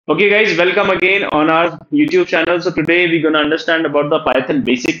Okay, guys, welcome again on our YouTube channel. So today we're gonna understand about the Python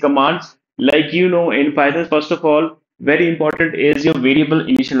basic commands. Like in Python, first of all, very important is your variable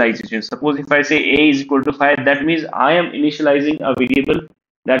initialization. Suppose if I say a is equal to 5, that means I am initializing a variable.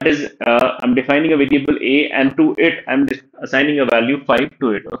 That is, I'm defining a variable a, and to it I'm assigning a value 5 to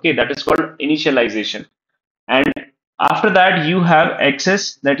it. Okay, that is called initialization. And after that, you have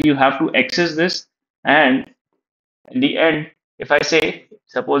access, that you have to access this, and in the end, if I say,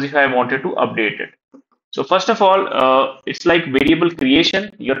 suppose if I wanted to update it. So first of all, it's like variable creation.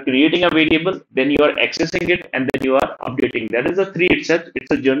 You're creating a variable, then you are accessing it, and then you are updating. That is a three itself.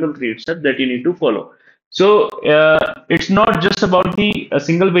 It's a general three itself that you need to follow. So it's not just about the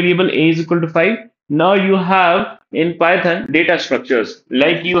single variable a is equal to 5. Now you have in Python data structures,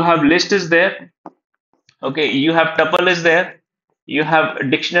 like you have list is there. Okay, you have tuple is there, you have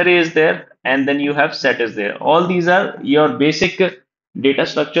dictionary is there, and then you have set is there. All these are your basic data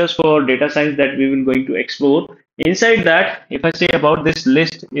structures for data science that we will going to explore. Inside that, if I say about this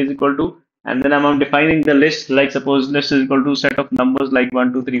list is equal to, and then I'm defining the list, like suppose list is equal to set of numbers like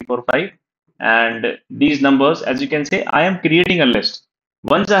 1, 2, 3, 4, 5, and these numbers, as you can say, I am creating a list.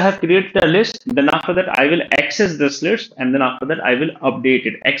 Once I have created a list, then after that I will access this list, and then after that I will update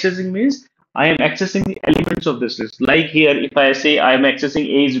it. Accessing means I am accessing the elements of this list. Like here, if I say I am accessing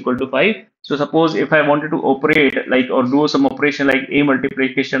a is equal to 5, so suppose if I wanted to operate like or do some operation like a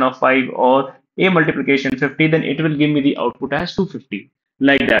multiplication of 5 or a multiplication 50, then it will give me the output as 250,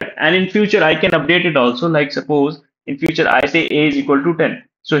 like that. And in future, I can update it also. Like suppose in future I say a is equal to 10.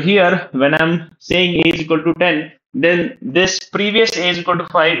 So here, when I'm saying a is equal to 10, then this previous a is equal to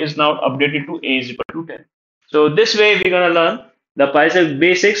 5 is now updated to a is equal to 10. So this way we're gonna learn the Python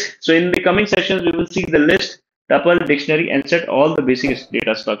basics. So in the coming sessions, we will see the list, tuple, dictionary, and set all the basic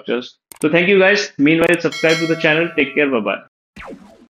data structures. So thank you guys. Meanwhile, subscribe to the channel. Take care. Bye bye.